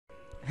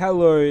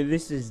Hello,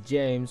 this is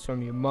James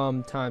from your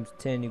mom times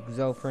 10 equals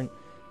girlfriend,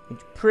 which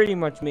pretty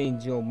much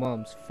means your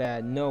mom's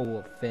fat, no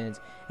offense.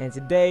 And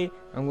today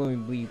I'm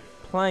going to be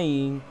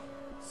playing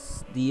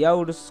the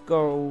Elder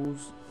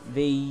Scrolls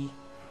v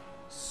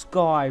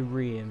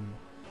Skyrim.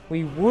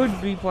 We would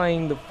be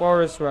playing the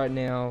forest right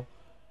now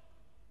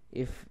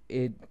if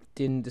it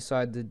didn't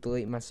decide to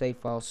delete my save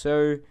file.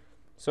 So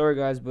sorry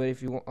guys, but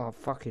if you want, oh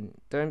fucking,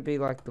 don't be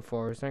like the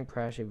forest, don't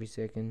crash every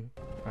second.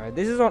 Alright,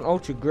 this is on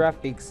ultra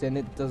graphics and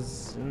it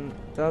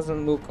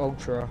doesn't look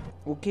ultra.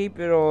 We'll keep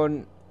it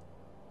on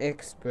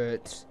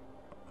expert.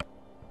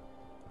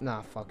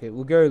 Nah, fuck it,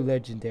 we'll go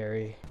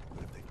legendary.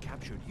 What if they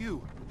captured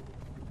you?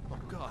 Oh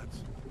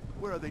gods,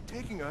 where are they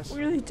taking us?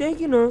 Where are they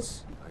taking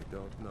us? I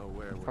don't know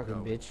where we're Fucking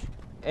going. bitch.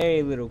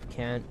 Hey little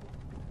cunt.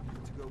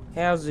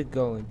 How's it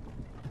going?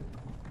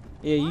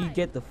 Yeah, you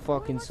get the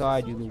fuck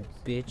inside, you little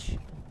bitch.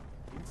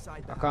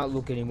 I can't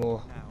look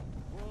anymore.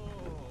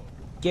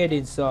 Get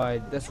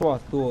inside. That's what I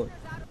thought.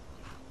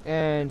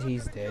 And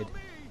he's dead.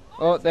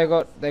 Oh, they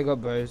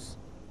got bows.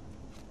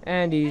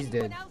 And he's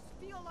dead.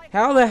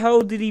 How the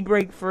hell did he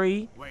break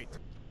free? Wait.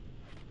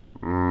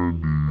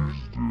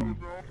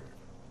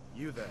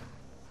 You there.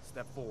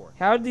 Step forward.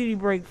 How did he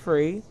break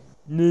free?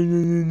 No no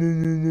no no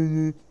no no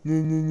no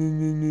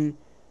no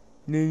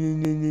no no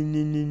no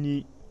no no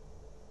no.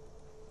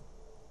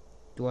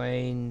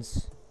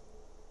 Dwayne's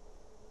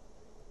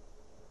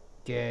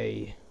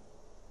gay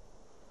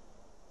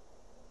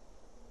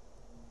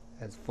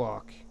as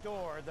fuck.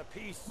 Restore the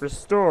peace.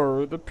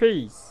 Restore the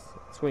peace.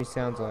 That's what he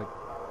sounds like.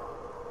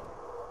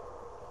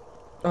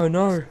 Oh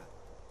no.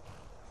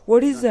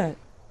 What is that?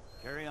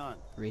 Carry on.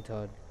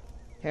 Retard.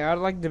 Hey, I'd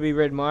like to be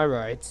read my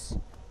rights.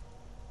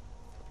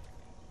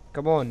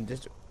 Come on,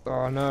 just...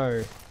 Oh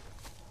no.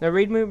 No,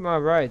 read me my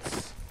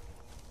rights.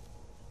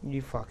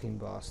 You fucking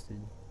bastard.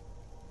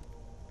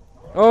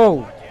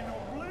 Oh!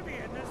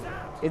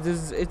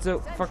 It's a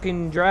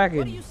fucking dragon.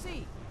 What do you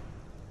see?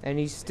 And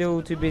he's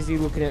still too busy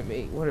looking at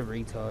me. What a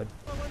retard.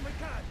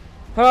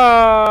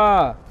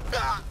 Ah!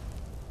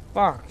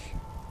 Fuck.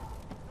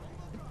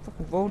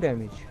 Fucking fall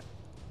damage.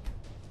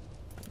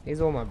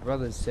 Here's all my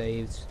brother's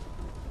saves.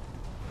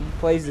 He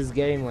plays this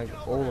game like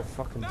all the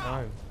fucking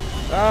time.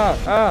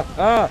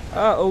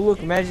 Oh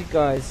look, magic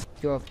guys.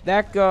 Go off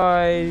that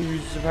guy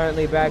who's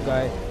apparently a bad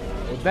guy.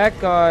 Well, that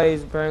guy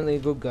is apparently a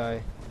good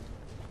guy.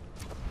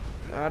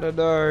 I don't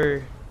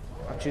know.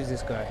 I'll choose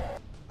this guy.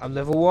 I'm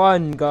level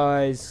 1,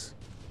 guys.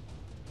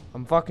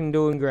 I'm fucking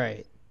doing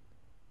great.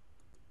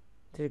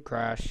 Did it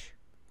crash?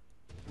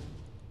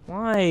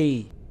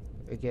 Why?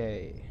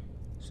 Okay.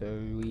 So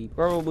we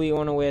probably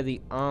want to wear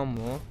the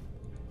armor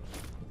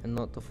and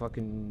not the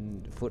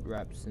fucking foot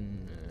wraps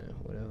and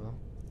whatever.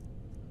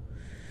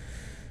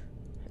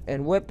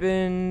 And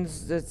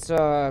weapons, let's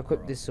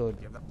equip this sword.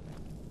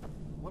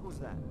 What was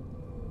that?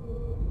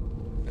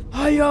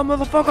 Hiya,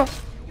 motherfucker!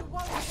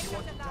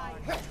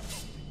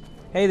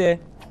 Hey there.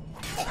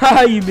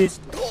 Haha, you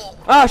missed.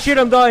 Ah shit,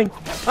 I'm dying.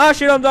 Ah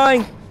shit, I'm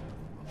dying.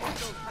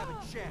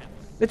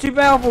 They're too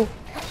powerful.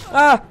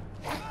 Ah!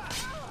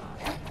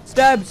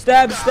 Stab,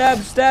 stab, stab,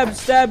 stab,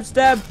 stab,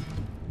 stab.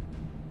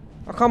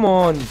 Oh, come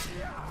on.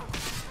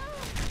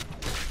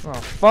 Oh,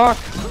 fuck.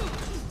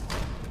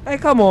 Hey,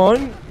 come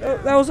on.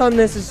 That was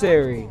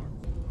unnecessary.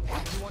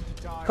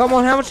 Come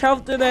on, how much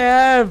health do they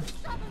have?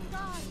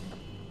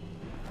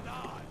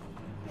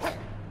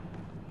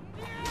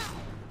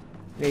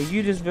 Yeah,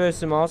 you just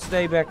verse him. I'll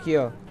stay back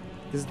here.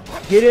 Just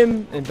hit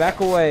him and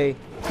back away.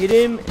 Hit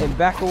him and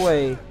back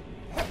away.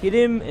 Hit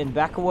him and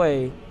back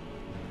away.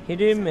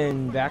 Hit him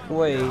and back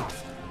away.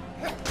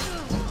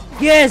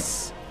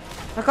 Yes!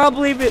 I can't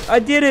believe it. I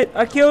did it.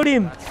 I killed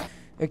him.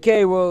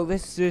 Okay, well,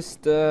 let's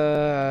just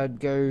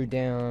go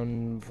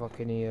down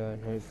fucking here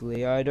and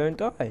hopefully I don't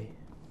die.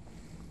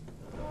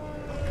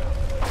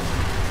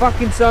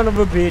 Fucking son of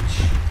a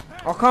bitch.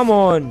 Oh, come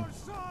on.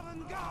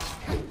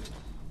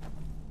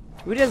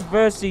 We just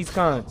burst these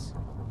cunts.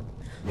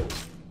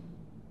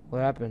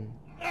 What happened?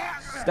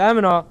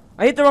 Stamina.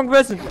 I hit the wrong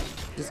person.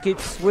 Just keep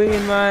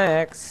swinging my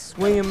axe.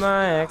 Swinging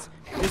my axe.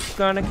 Just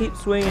gonna keep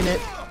swinging it.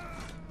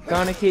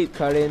 Gonna keep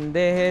cutting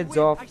their heads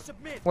off.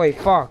 Wait,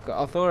 fuck.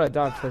 I thought I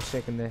died for a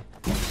second there.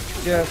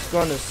 Just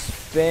gonna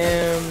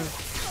spam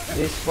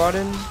this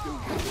button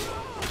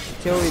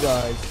until he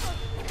dies.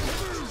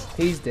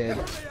 He's dead.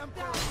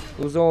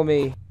 It was all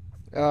me.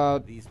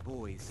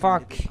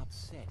 Fuck.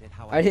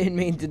 I didn't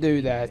mean to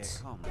do that.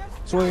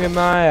 Swinging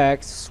my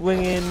axe.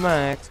 Swinging my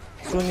axe.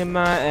 Swinging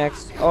my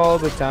axe all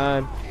the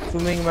time.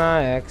 Swinging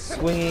my axe.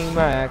 Swinging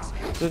my axe.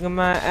 Swinging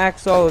my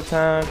axe all the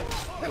time.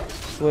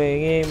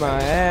 Swinging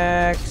my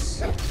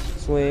axe.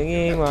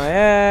 Swinging my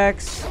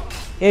axe.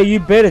 Yeah, you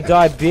better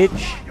die,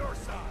 bitch.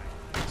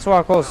 That's why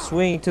I call it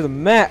swinging to the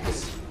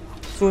max.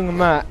 Swinging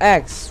my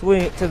axe.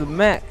 Swing it to the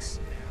max.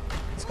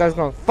 This guy's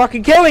gonna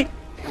fucking kill me.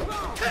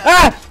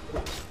 Ah!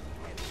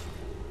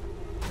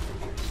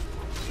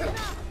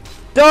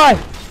 Die!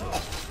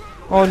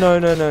 Oh no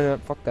no no no!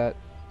 Fuck that!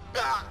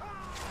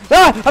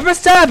 Ah! I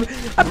pressed tab!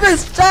 I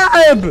pressed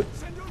tab!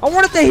 I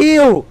wanted to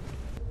heal.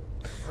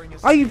 giving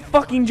us Are you any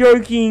fucking time.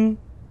 joking?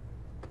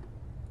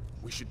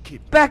 We should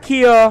keep Back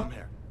here. Come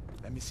here.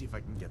 Let me see if I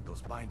can get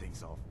those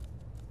bindings off.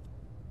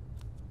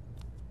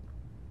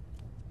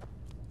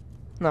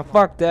 No,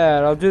 fuck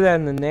that. I'll do that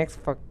in the next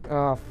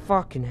oh,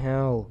 fucking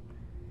hell.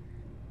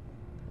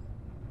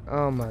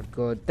 Oh my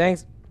god.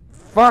 Thanks.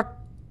 Fuck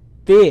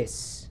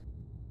this.